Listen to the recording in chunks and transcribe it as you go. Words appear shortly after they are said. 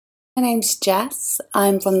My name's Jess.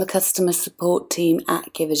 I'm from the customer support team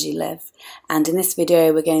at Give As You Live, and in this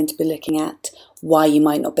video we're going to be looking at why you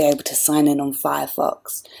might not be able to sign in on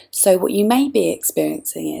Firefox. So what you may be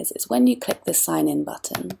experiencing is when you click the sign in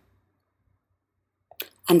button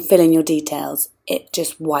and fill in your details, it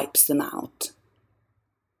just wipes them out.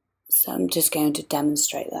 So I'm just going to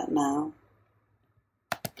demonstrate that now.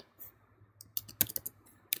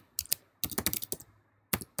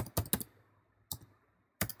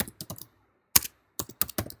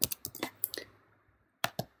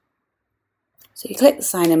 So you click the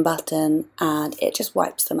sign in button and it just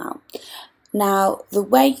wipes them out. Now the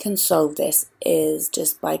way you can solve this is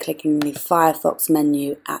just by clicking the Firefox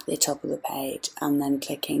menu at the top of the page and then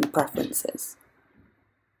clicking Preferences.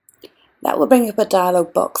 That will bring up a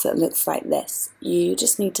dialog box that looks like this. You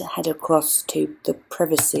just need to head across to the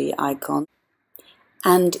privacy icon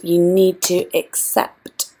and you need to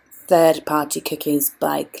accept third-party cookies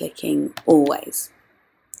by clicking Always.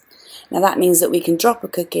 Now that means that we can drop a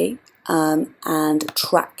cookie and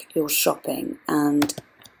track your shopping, and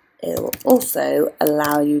it will also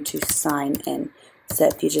allow you to sign in. So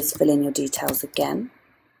if you just fill in your details again,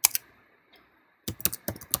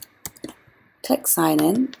 click sign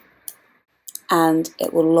in, and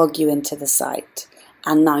it will log you into the site,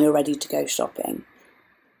 and now you're ready to go shopping.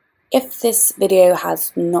 If this video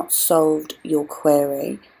has not solved your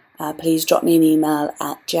query, please drop me an email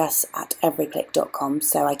at jess@everyclick.com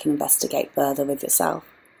so I can investigate further with yourself.